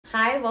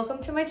Hi, welcome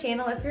to my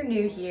channel if you're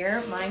new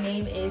here. My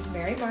name is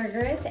Mary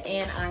Margaret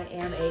and I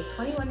am a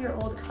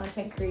 21-year-old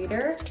content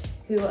creator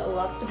who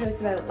loves to post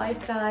about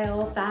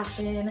lifestyle,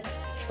 fashion,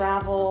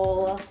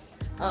 travel,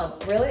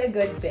 really a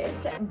good bit.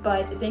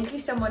 But thank you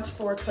so much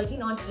for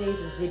clicking on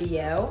today's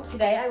video.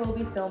 Today I will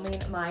be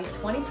filming my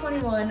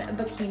 2021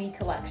 Bikini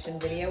Collection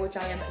video, which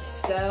I am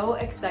so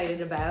excited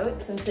about.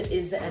 Since it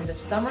is the end of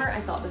summer, I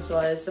thought this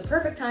was the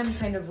perfect time to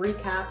kind of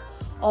recap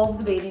all of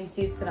the bathing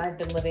suits that I've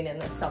been living in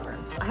this summer.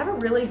 I have a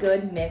really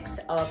good mix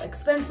of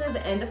expensive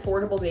and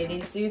affordable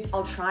bathing suits.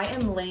 I'll try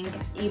and link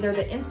either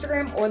the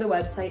Instagram or the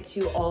website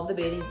to all of the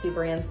bathing suit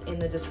brands in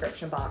the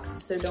description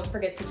box, so don't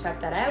forget to check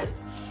that out.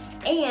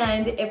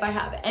 And if I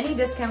have any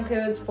discount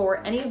codes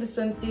for any of the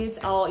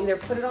swimsuits, I'll either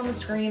put it on the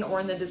screen or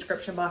in the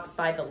description box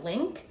by the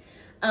link.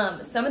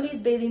 Some of these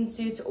bathing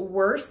suits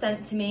were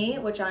sent to me,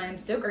 which I am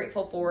so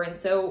grateful for and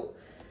so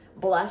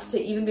blessed to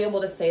even be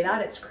able to say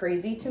that. It's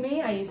crazy to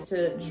me. I used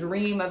to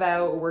dream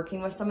about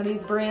working with some of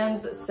these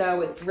brands, so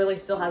it's really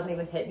still hasn't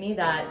even hit me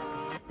that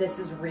this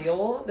is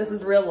real. This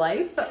is real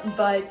life.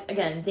 But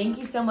again, thank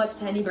you so much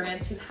to any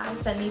brands who have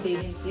sent me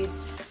bathing suits.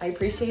 I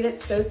appreciate it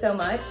so, so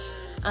much.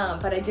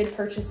 But I did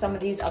purchase some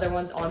of these other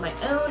ones on my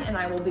own, and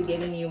I will be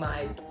giving you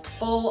my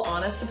full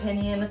honest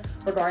opinion,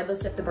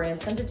 regardless if the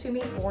brand sent it to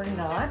me or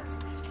not.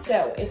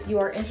 So if you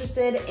are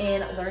interested in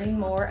learning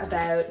more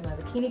about my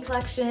bikini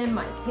collection,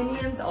 my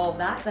opinions, all of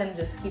that, then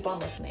just keep on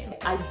listening.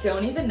 I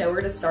don't even know where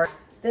to start.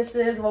 This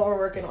is what we're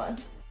working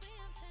with.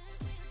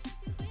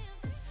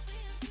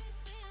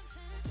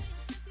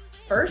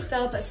 First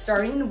up,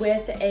 starting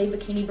with a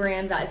bikini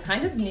brand that is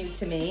kind of new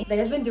to me. They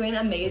have been doing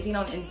amazing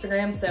on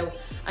Instagram, so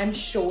I'm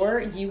sure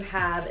you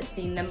have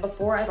seen them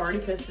before. I've already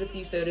posted a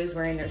few photos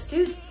wearing their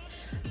suits.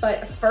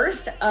 But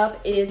first up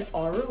is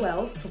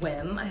Riot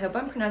Swim. I hope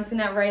I'm pronouncing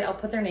that right. I'll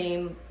put their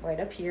name right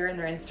up here in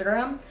their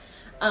Instagram.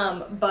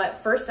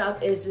 But first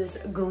up is this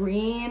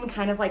green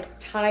kind of like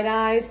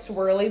tie-dye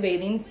swirly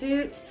bathing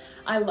suit.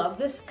 I love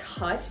this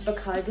cut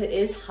because it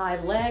is high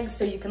legs,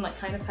 so you can like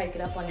kind of hike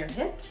it up on your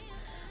hips.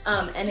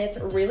 And it's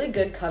really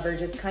good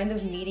coverage. It's kind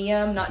of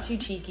medium, not too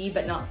cheeky,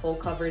 but not full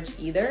coverage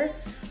either.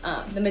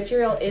 The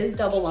material is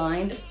double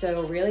lined,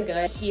 so really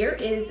good. Here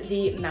is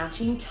the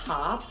matching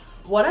top.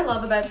 What I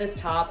love about this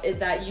top is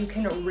that you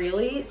can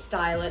really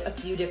style it a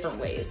few different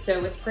ways, so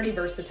it's pretty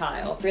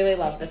versatile. Really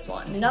love this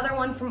one. Another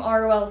one from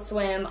Riot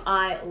Swim.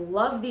 I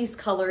love these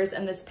colors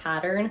and this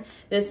pattern.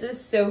 This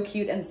is so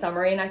cute and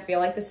summery, and I feel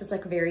like this is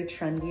like very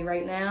trendy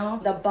right now.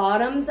 The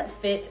bottoms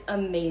fit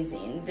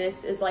amazing.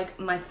 This is like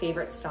my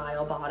favorite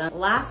style bottom.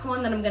 Last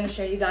one that I'm gonna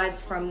show you guys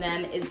from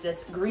them is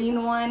this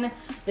green one.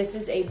 This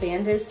is a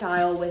bandeau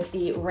style with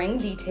the ring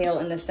detail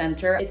in the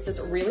center. It's this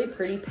really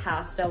pretty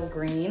pastel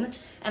green,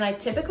 and I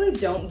typically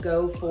don't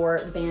go for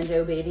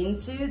bandeau bathing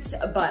suits,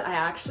 but I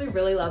actually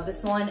really love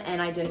this one and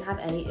I didn't have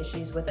any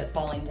issues with it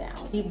falling down.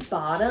 The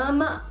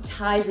bottom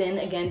ties in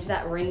again to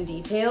that ring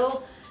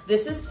detail.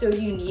 This is so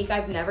unique.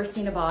 I've never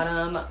seen a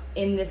bottom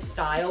in this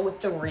style with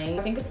the ring.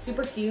 I think it's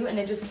super cute and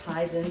it just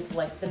ties into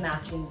like the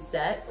matching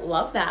set.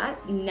 Love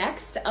that.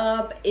 Next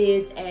up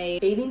is a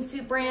bathing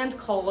suit brand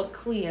called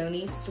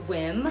Kulani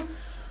Swim.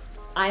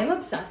 I am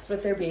obsessed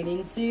with their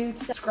bathing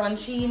suits.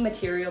 Scrunchy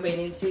material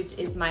bathing suits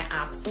is my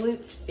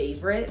absolute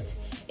favorite.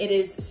 It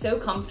is so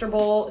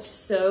comfortable,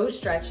 so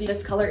stretchy.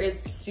 This color is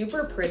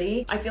super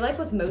pretty. I feel like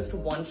with most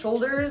one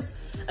shoulders,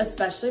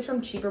 especially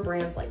from cheaper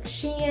brands like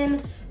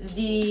Shein,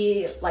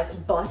 the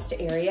like bust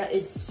area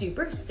is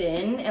super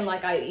thin and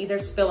like I either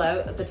spill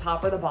out at the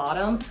top or the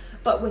bottom.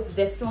 But with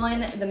this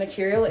one, the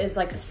material is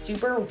like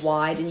super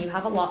wide and you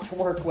have a lot to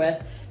work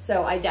with.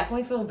 So I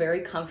definitely feel very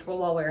comfortable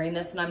while wearing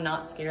this and I'm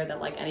not scared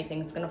that like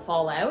anything's gonna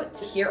fall out.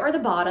 Here are the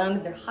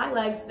bottoms. They're high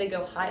legs, so they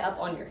go high up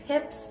on your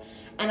hips.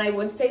 And I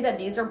would say that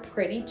these are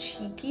pretty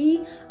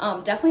cheeky,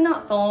 definitely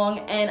not thong.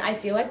 And I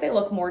feel like they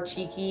look more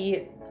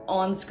cheeky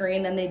on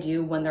screen than they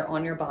do when they're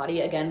on your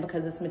body, again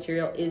because this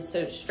material is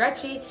so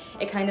stretchy,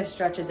 it kind of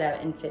stretches out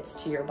and fits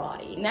to your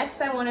body.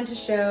 Next, I wanted to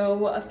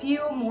show a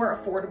few more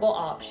affordable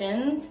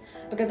options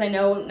because I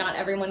know not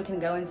everyone can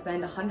go and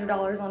spend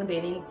 $100 on a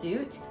bathing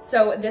suit.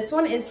 So this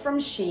one is from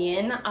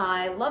Shein.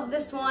 I love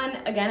this one.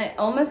 Again, it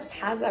almost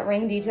has that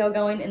ring detail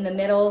going in the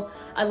middle.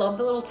 I love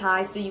the little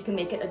tie so you can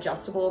make it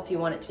adjustable if you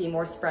want it to be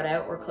more spread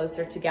out or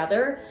closer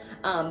together.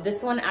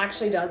 This one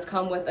actually does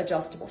come with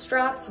adjustable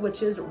straps,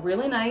 which is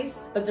really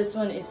nice, but this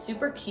one is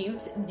super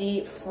cute.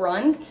 The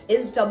front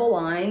is double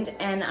lined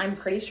and I'm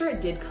pretty sure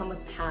it did come with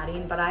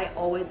padding, but I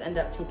always end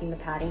up taking the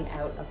padding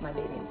out of my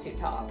bathing suit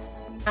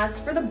tops. As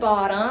for the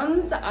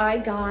bottoms, I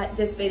got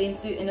this bathing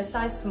suit in a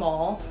size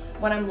small.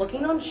 When I'm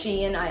looking on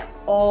Shein, I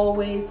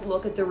always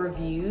look at the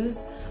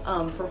reviews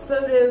for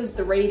photos,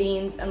 the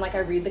ratings, and like I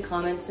read the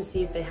comments to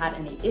see if they had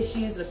any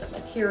issues with the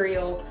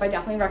material. I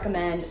definitely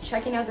recommend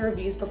checking out the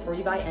reviews before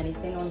you buy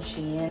anything on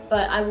Shein.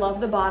 But I love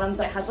the bottoms.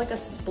 It has like a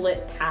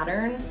split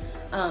pattern.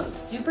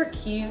 Super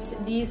cute.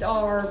 These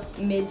are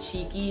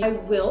mid-cheeky. I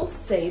will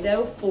say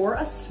though, for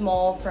a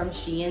small from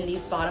Shein,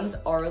 these bottoms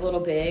are a little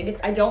big.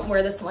 I don't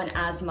wear this one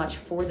as much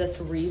for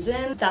this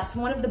reason. That's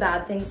one of the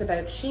bad things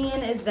about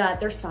Shein, is that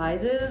their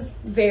sizes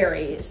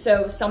vary.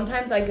 So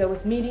sometimes I go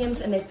with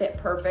mediums and they fit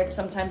perfect.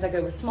 Sometimes I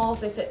go with smalls,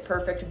 they fit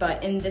perfect.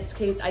 But in this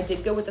case, I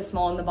did go with the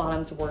small and the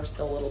bottoms were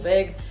still a little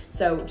big.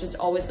 So just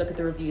always look at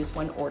the reviews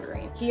when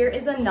ordering. Here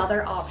is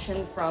another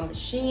option from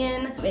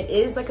Shein. It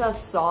is like a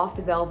soft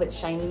velvet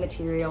shiny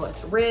material.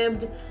 It's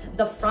ribbed.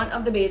 The front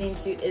of the bathing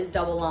suit is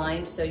double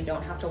lined, so you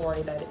don't have to worry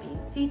about it being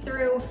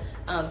see-through.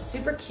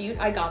 Super cute.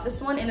 I got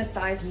this one in a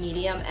size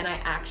medium and I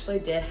actually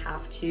did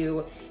have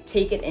to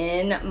take it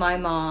in. My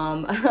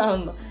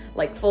mom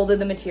like folded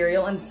the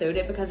material and sewed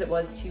it because it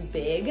was too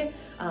big.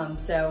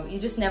 So you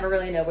just never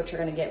really know what you're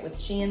gonna get with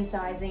Shein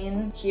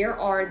sizing. Here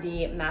are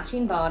the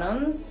matching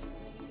bottoms.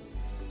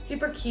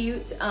 Super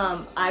cute.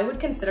 I would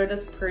consider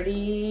this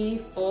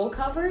pretty full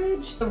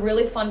coverage. The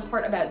really fun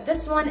part about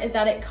this one is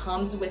that it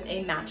comes with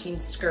a matching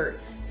skirt.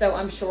 So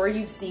I'm sure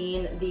you've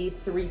seen the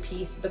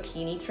 3-piece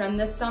bikini trend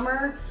this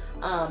summer,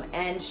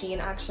 and Shein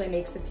actually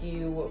makes a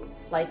few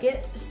like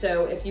it.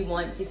 So if you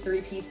want the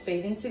 3-piece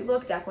bathing suit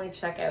look, definitely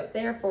check out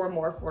there for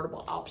more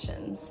affordable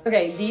options.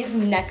 Okay, these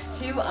next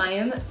two I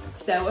am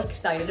so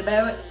excited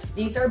about.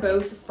 These are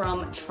both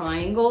from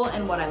Triangle,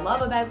 and what I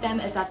love about them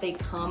is that they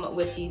come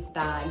with these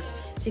bags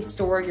to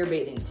store your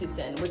bathing suits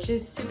in, which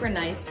is super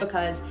nice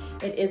because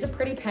it is a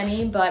pretty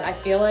penny, but I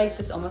feel like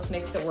this almost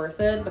makes it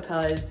worth it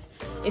because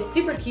it's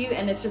super cute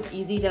and it's just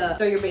easy to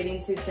throw your bathing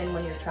suits in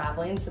when you're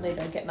traveling so they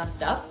don't get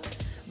messed up.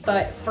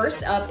 But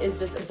first up is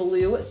this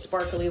blue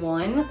sparkly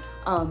one.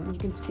 You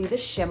can see the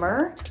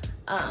shimmer.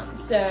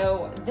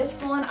 So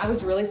this one, I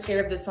was really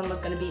scared this one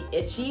was gonna be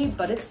itchy,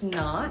 but it's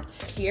not.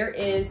 Here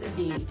is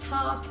the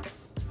top.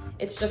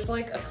 It's just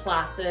like a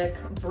classic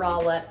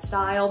bralette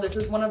style. This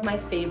is one of my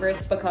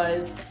favorites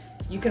because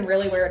you can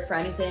really wear it for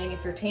anything.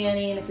 If you're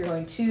tanning, if you're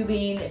going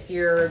tubing, if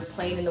you're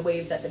playing in the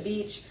waves at the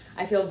beach.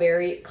 I feel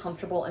very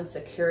comfortable and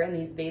secure in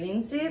these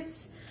bathing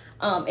suits.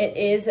 It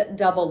is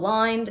double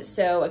lined,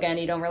 so again,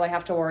 you don't really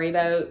have to worry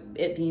about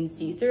it being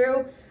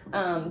see-through.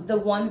 The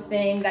one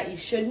thing that you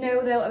should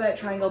know though about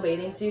Triangle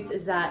bathing suits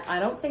is that I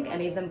don't think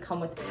any of them come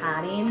with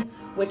padding,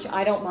 which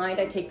I don't mind.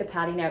 I take the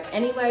padding out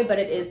anyway, but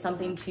it is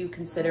something to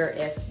consider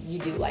if you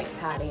do like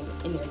padding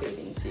in your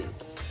bathing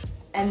suits.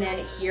 And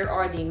then here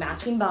are the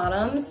matching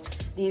bottoms.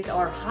 These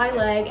are high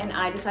leg, and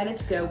I decided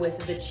to go with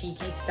the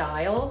cheeky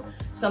style.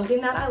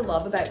 Something that I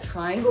love about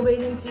Triangle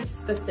bathing suits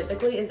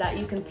specifically is that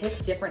you can pick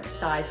different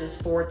sizes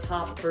for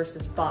top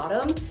versus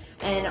bottom.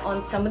 And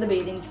on some of the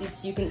bathing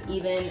suits, you can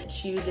even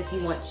choose if you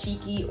want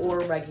cheeky or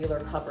regular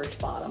coverage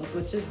bottoms,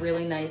 which is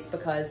really nice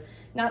because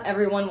not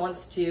everyone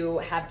wants to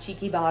have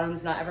cheeky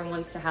bottoms, not everyone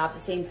wants to have the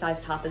same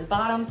size top as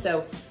bottom,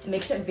 so it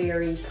makes it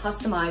very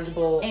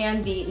customizable.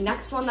 And the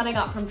next one that I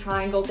got from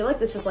Triangle, I feel like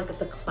this is like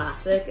the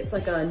classic. It's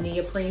like a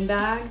neoprene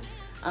bag,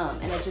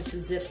 and it just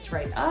zips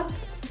right up.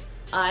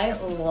 I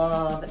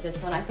love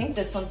this one. I think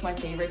this one's my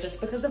favorite just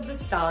because of the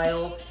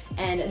style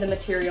and the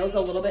material is a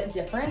little bit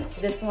different.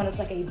 This one is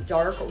like a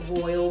dark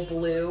royal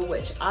blue,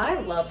 which I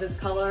love this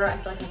color. I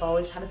feel like I've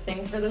always had a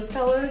thing for this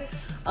color.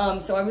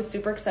 So I was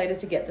super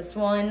excited to get this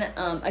one.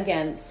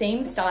 Again,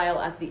 same style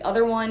as the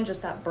other one,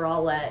 just that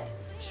bralette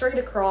straight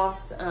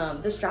across.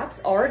 The straps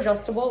are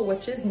adjustable,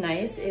 which is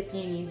nice if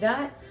you need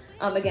that.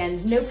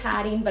 Again, no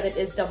padding, but it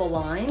is double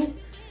lined.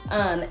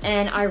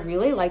 And I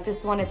really like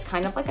this one. It's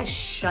kind of like a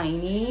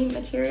shiny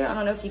material. I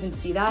don't know if you can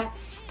see that.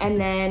 And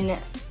then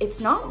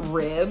it's not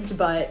ribbed,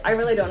 but I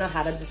really don't know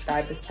how to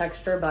describe this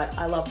texture, but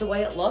I love the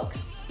way it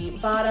looks. The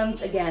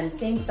bottoms, again,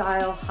 same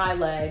style, high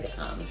leg,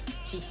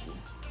 cheeky.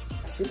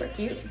 Super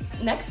cute.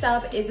 Next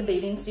up is a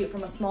bathing suit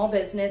from a small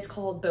business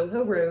called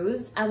Boho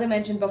Rose. As I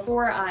mentioned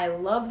before, I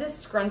love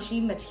this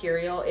scrunchy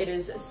material. It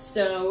is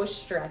so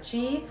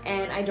stretchy,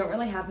 and I don't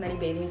really have many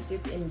bathing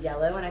suits in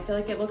yellow, and I feel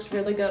like it looks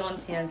really good on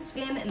tan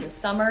skin in the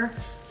summer.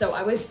 So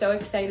I was so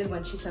excited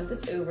when she sent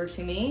this over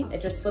to me.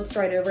 It just slips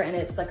right over, and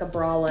it's like a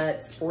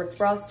bralette sports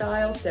bra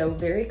style, so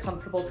very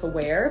comfortable to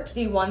wear.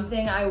 The one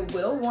thing I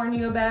will warn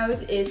you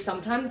about is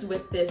sometimes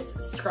with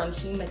this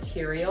scrunchy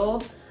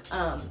material,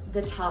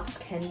 the tops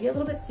can be a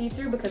little bit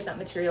see-through because that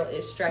material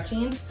is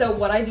stretching. So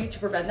what I do to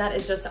prevent that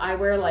is just I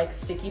wear like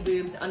sticky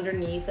boobs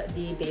underneath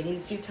the bathing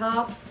suit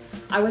tops.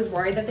 I was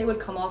worried that they would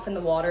come off in the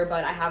water,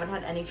 but I haven't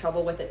had any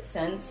trouble with it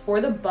since.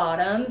 For the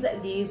bottoms,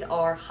 these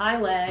are high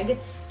leg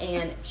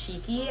and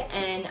cheeky,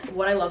 and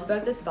what I love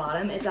about this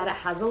bottom is that it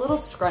has a little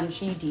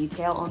scrunchy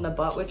detail on the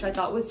butt, which I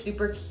thought was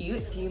super cute.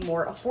 A few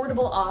more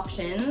affordable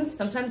options.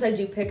 Sometimes I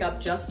do pick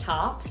up just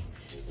tops.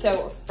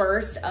 So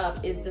first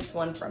up is this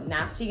one from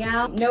Nasty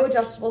Gal. No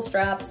adjustable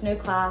straps, no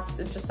clasps.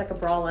 It's just like a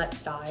bralette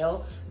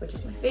style, which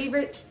is my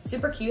favorite.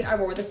 Super cute. I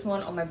wore this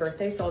one on my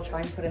birthday, so I'll try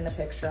and put in a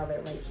picture of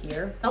it right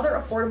here.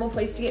 Another affordable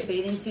place to get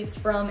bathing suits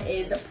from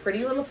is Pretty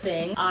Little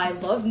Thing. I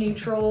love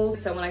neutrals,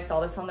 so when I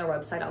saw this on their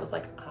website, I was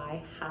like, I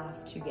I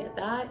have to get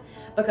that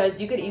because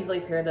you could easily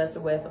pair this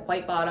with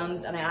white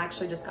bottoms, and I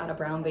actually just got a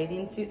brown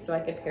bathing suit so I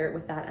could pair it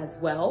with that as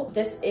well.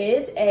 This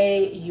is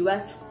a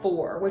US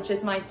 4, which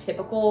is my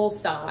typical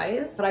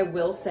size, but I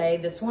will say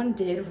this one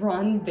did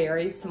run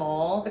very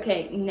small.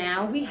 Okay,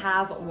 now we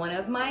have one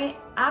of my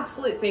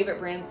absolute favorite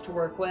brands to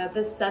work with.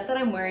 The set that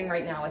I'm wearing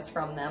right now is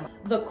from them.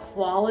 The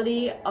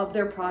quality of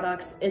their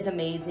products is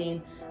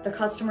amazing. The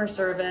customer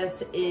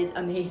service is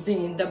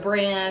amazing. The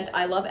brand,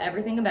 I love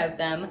everything about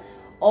them.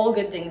 All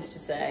good things to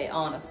say,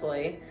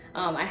 honestly.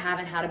 I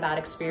haven't had a bad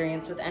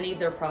experience with any of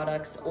their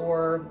products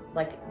or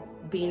like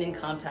being in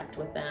contact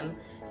with them.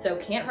 So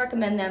can't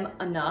recommend them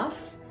enough.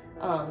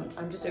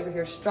 I'm just over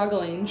here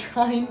struggling,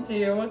 trying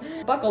to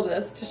buckle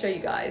this to show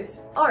you guys.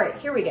 All right,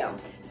 here we go.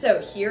 So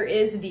here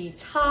is the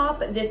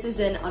top. This is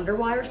an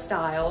underwire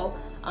style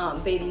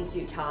bathing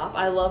suit top.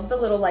 I love the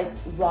little like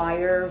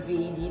wire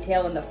V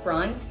detail in the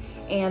front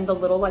and the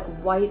little like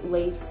white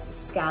lace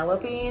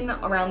scalloping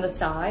around the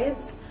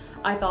sides.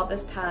 I thought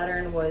this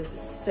pattern was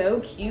so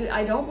cute.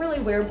 I don't really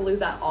wear blue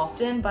that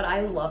often, but I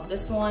love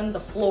this one.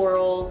 The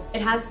florals,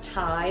 it has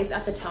ties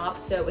at the top,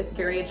 so it's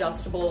very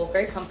adjustable,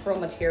 very comfortable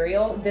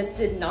material. This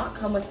did not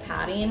come with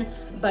padding,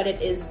 but it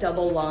is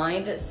double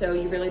lined, so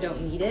you really don't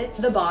need it.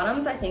 The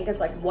bottoms, I think, is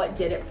like what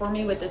did it for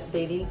me with this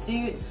bathing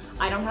suit.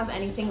 I don't have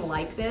anything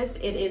like this.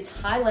 It is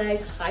high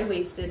leg, high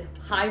waisted,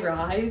 high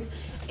rise,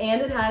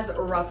 and it has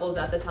ruffles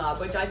at the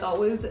top, which I thought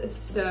was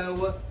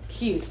so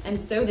cute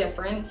and so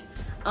different.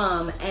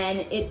 And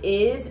it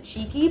is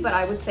cheeky, but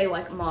I would say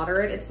like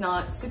moderate. It's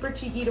not super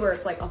cheeky to where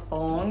it's like a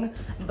thong,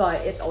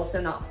 but it's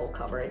also not full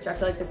coverage. I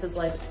feel like this is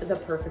like the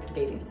perfect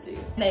bathing suit.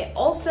 They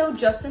also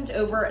just sent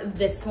over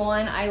this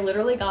one. I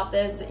literally got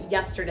this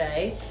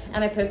yesterday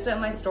and I posted it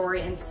on my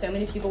story and so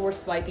many people were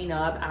swiping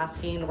up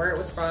asking where it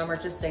was from or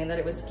just saying that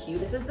it was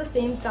cute. This is the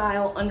same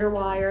style,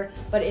 underwire,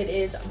 but it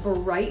is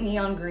bright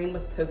neon green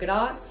with polka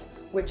dots,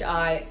 which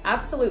I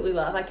absolutely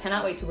love. I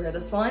cannot wait to wear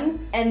this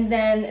one. And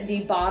then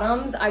the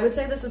bottoms, I would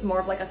say this is more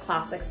of like a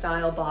classic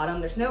style bottom.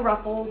 There's no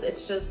ruffles,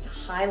 it's just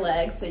high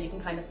legs, so you can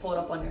kind of pull it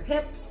up on your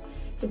hips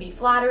to be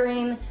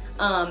flattering.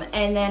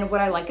 And then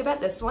what I like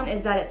about this one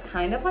is that it's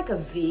kind of like a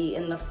V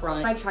in the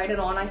front. When I tried it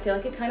on, I feel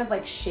like it kind of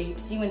like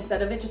shapes you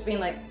instead of it just being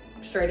like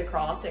straight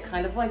across. It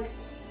kind of like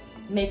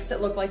makes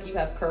it look like you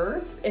have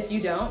curves if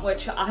you don't,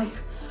 which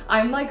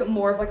I'm like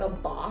more of like a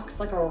box,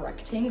 like a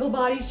rectangle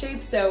body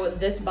shape. So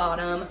this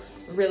bottom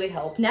really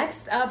helps.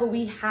 Next up,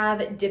 we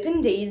have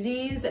Dippin'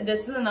 Daisies.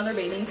 This is another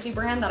bathing suit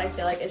brand that I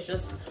feel like is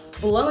just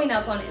blowing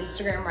up on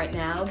Instagram right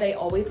now. They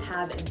always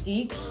have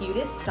the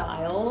cutest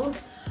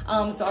styles.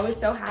 So I was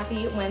so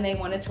happy when they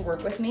wanted to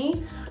work with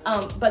me.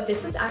 But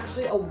this is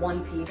actually a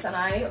one piece and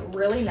I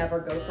really never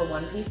go for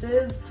one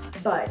pieces,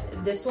 but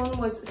this one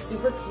was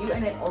super cute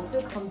and it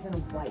also comes in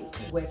white,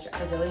 which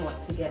I really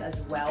want to get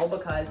as well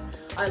because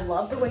I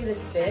love the way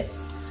this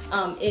fits.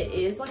 It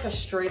is like a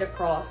straight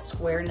across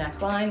square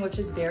neckline, which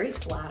is very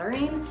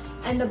flattering.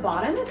 And the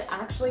bottom is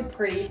actually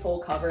pretty full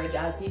coverage,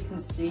 as you can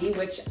see,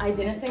 which I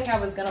didn't think I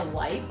was gonna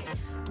like,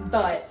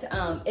 but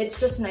it's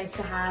just nice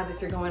to have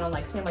if you're going on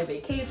like family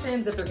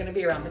vacations, if you're gonna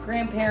be around the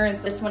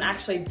grandparents. This one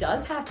actually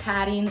does have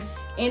padding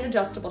and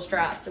adjustable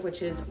straps,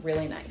 which is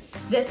really nice.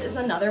 This is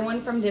another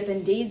one from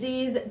Dippin'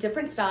 Daisies,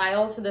 different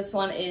style. So this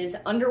one is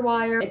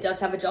underwire. It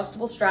does have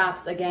adjustable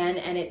straps again,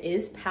 and it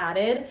is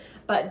padded,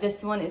 but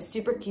this one is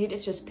super cute.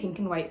 It's just pink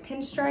and white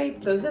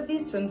pinstripe. Both of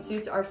these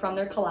swimsuits are from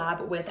their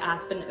collab with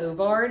Aspen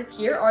Ovard.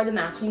 Here are the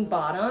matching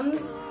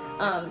bottoms.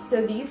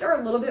 So these are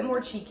a little bit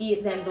more cheeky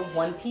than the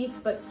one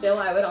piece, but still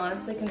I would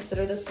honestly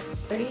consider this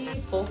pretty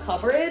full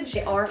coverage.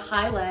 They are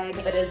high leg,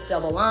 it is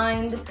double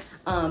lined,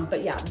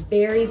 but yeah,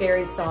 very,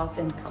 very soft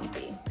and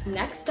comfy.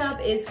 Next up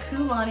is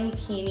Kulani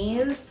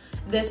Kinis.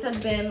 This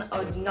has been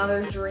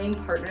another dream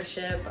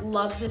partnership.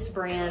 Love this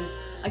brand.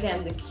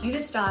 Again, the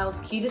cutest styles,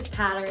 cutest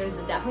patterns.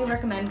 Definitely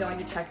recommend going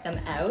to check them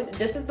out.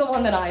 This is the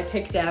one that I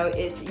picked out.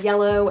 It's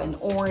yellow and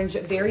orange,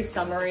 very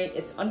summery.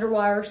 It's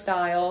underwire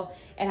style.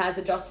 It has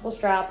adjustable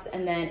straps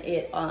and then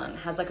it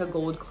has like a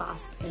gold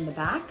clasp in the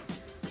back.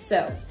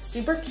 So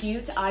super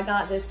cute. I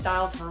got this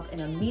style top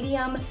in a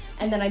medium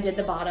and then I did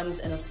the bottoms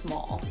in a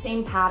small.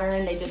 Same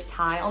pattern, they just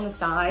tie on the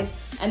side.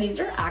 And these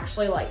are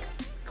actually like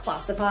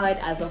classified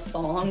as a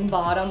thong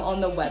bottom on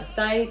the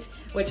website,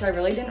 which I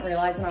really didn't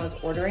realize when I was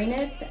ordering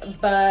it.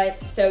 But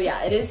so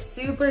yeah, it is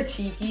super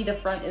cheeky. The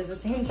front is the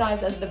same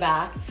size as the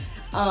back.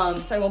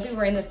 So I won't be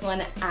wearing this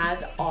one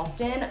as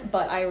often,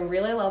 but I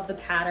really love the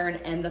pattern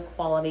and the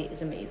quality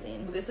is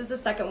amazing. This is the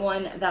second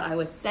one that I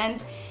was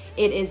sent.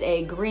 It is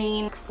a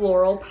green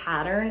floral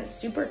pattern,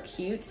 super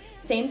cute.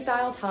 Same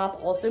style top,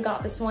 also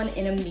got this one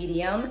in a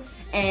medium,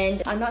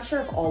 and I'm not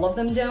sure if all of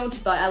them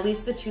don't, but at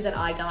least the two that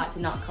I got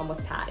did not come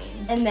with padding.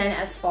 And then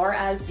as far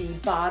as the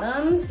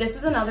bottoms, this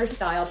is another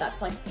style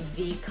that's like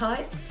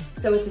V-cut,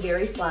 so it's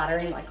very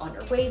flattering, like on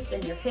your waist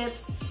and your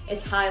hips.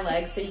 It's high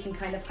legs, so you can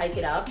kind of hike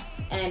it up,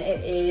 and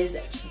it is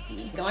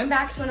cheeky. Going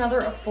back to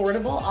another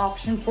affordable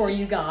option for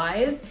you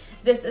guys,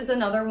 This is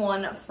another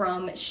one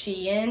from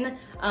Shein.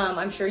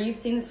 I'm sure you've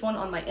seen this one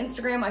on my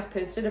Instagram. I've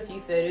posted a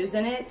few photos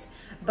in it,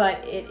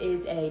 but it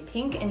is a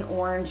pink and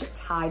orange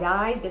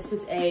tie-dye. This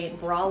is a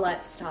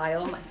bralette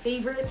style, my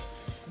favorite.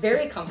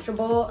 Very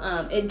comfortable.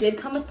 It did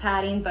come with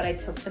padding, but I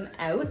took them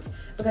out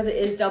because it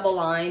is double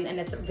lined and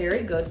it's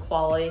very good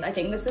quality. I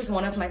think this is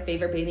one of my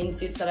favorite bathing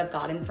suits that I've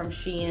gotten from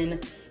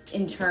Shein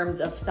in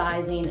terms of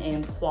sizing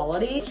and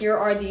quality. Here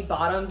are the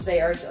bottoms. They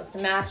are just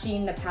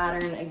matching the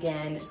pattern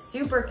again.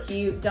 Super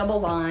cute,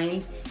 double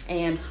lined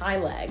and high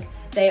leg.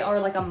 They are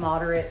like a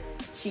moderate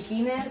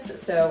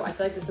cheekiness, so I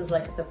feel like this is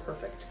like the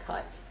perfect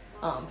cut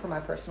for my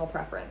personal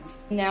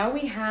preference. Now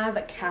we have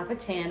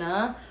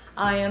Capitana.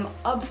 I am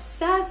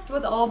obsessed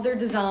with all of their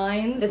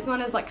designs. This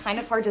one is like kind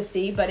of hard to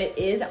see, but it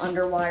is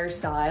underwire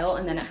style,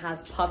 and then it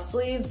has puff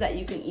sleeves that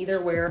you can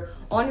either wear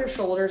on your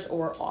shoulders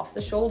or off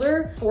the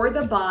shoulder. For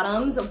the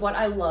bottoms, what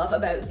I love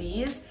about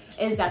these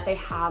is that they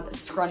have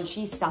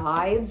scrunchy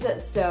sides,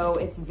 so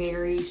it's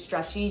very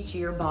stretchy to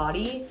your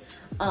body.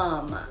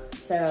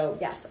 So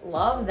yes,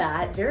 love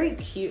that. Very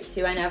cute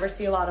too. I never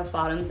see a lot of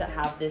bottoms that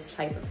have this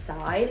type of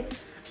side.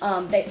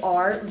 They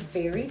are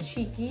very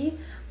cheeky.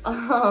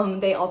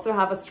 They also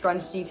have a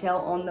scrunch detail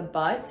on the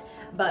butt,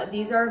 but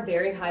these are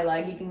very high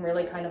leg. You can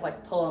really kind of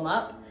like pull them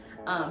up.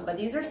 But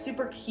these are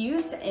super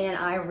cute and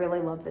I really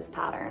love this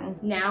pattern.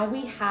 Now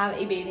we have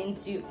a bathing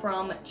suit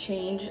from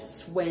Change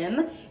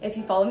Swim. If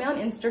you follow me on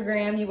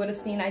Instagram, you would have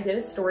seen I did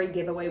a story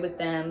giveaway with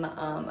them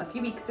a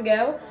few weeks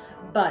ago,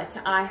 but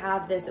I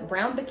have this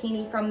brown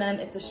bikini from them.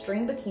 It's a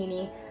string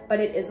bikini, but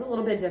it is a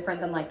little bit different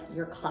than like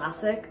your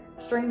classic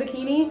string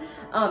bikini.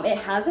 It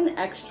has an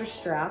extra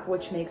strap,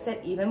 which makes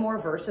it even more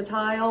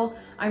versatile.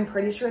 I'm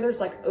pretty sure there's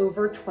like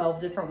over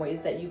 12 different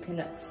ways that you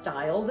can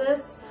style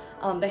this.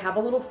 They have a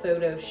little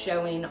photo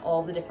showing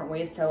all the different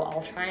ways, so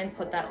I'll try and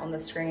put that on the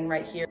screen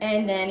right here.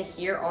 And then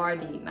here are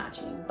the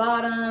matching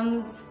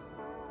bottoms.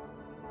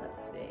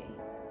 Let's see.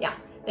 Yeah,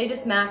 they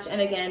just match,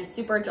 and again,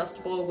 super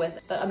adjustable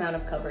with the amount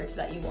of coverage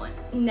that you want.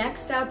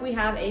 Next up, we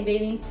have a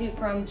bathing suit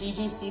from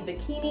GGC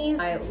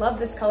Bikinis. I love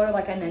this color,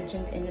 like I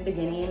mentioned in the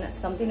beginning.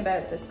 Something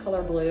about this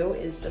color blue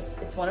is just,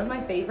 it's one of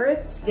my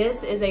favorites.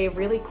 This is a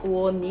really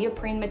cool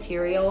neoprene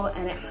material,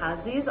 and it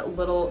has these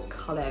little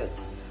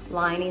cutouts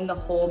lining the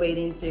whole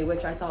bathing suit,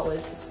 which I thought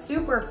was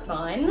super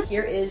fun.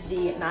 Here is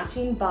the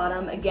matching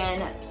bottom,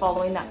 again,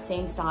 following that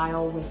same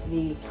style with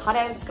the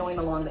cutouts going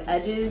along the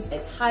edges.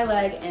 It's high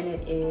leg and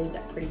it is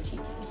pretty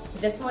cheeky.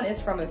 This one is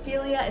from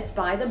Ophelia. It's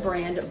by the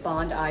brand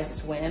Bondi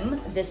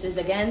Swim. This is,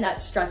 again, that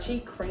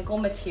stretchy crinkle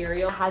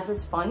material. It has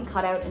this fun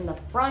cutout in the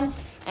front,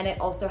 and it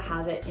also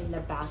has it in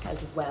the back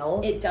as well.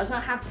 It does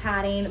not have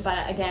padding,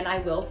 but again, I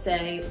will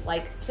say,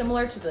 like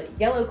similar to the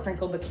yellow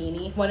crinkle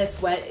bikini, when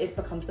it's wet, it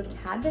becomes a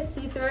tad bit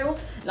see-through.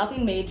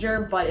 Nothing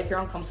major, but if you're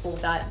uncomfortable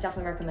with that,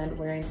 definitely recommend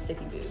wearing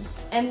sticky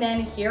boobs. And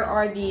then here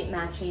are the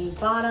matching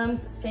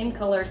bottoms, same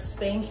color,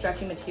 same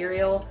stretchy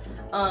material.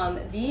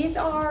 These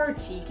are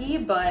cheeky,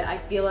 but I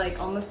feel like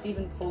almost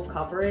even full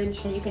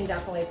coverage. And you can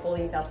definitely pull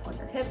these up on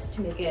your hips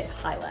to make it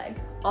high leg.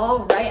 All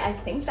right, I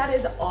think that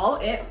is all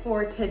it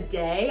for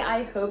today.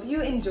 I hope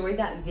you enjoyed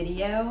that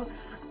video.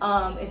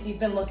 If you've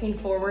been looking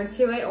forward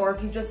to it, or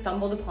if you've just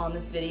stumbled upon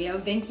this video,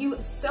 thank you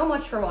so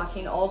much for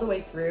watching all the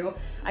way through.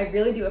 I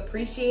really do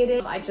appreciate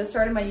it. I just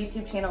started my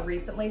YouTube channel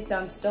recently, so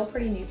I'm still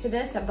pretty new to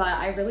this, but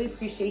I really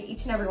appreciate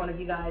each and every one of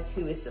you guys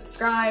who is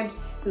subscribed,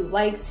 who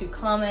likes, who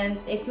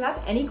comments. If you have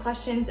any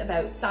questions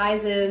about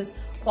sizes,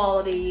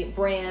 quality,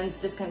 brands,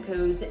 discount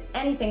codes,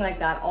 anything like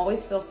that,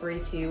 always feel free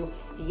to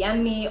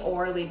DM me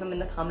or leave them in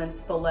the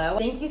comments below.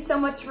 Thank you so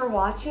much for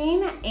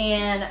watching,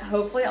 and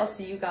hopefully I'll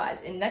see you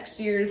guys in next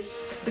year's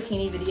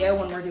bikini video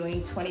when we're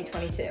doing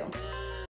 2022.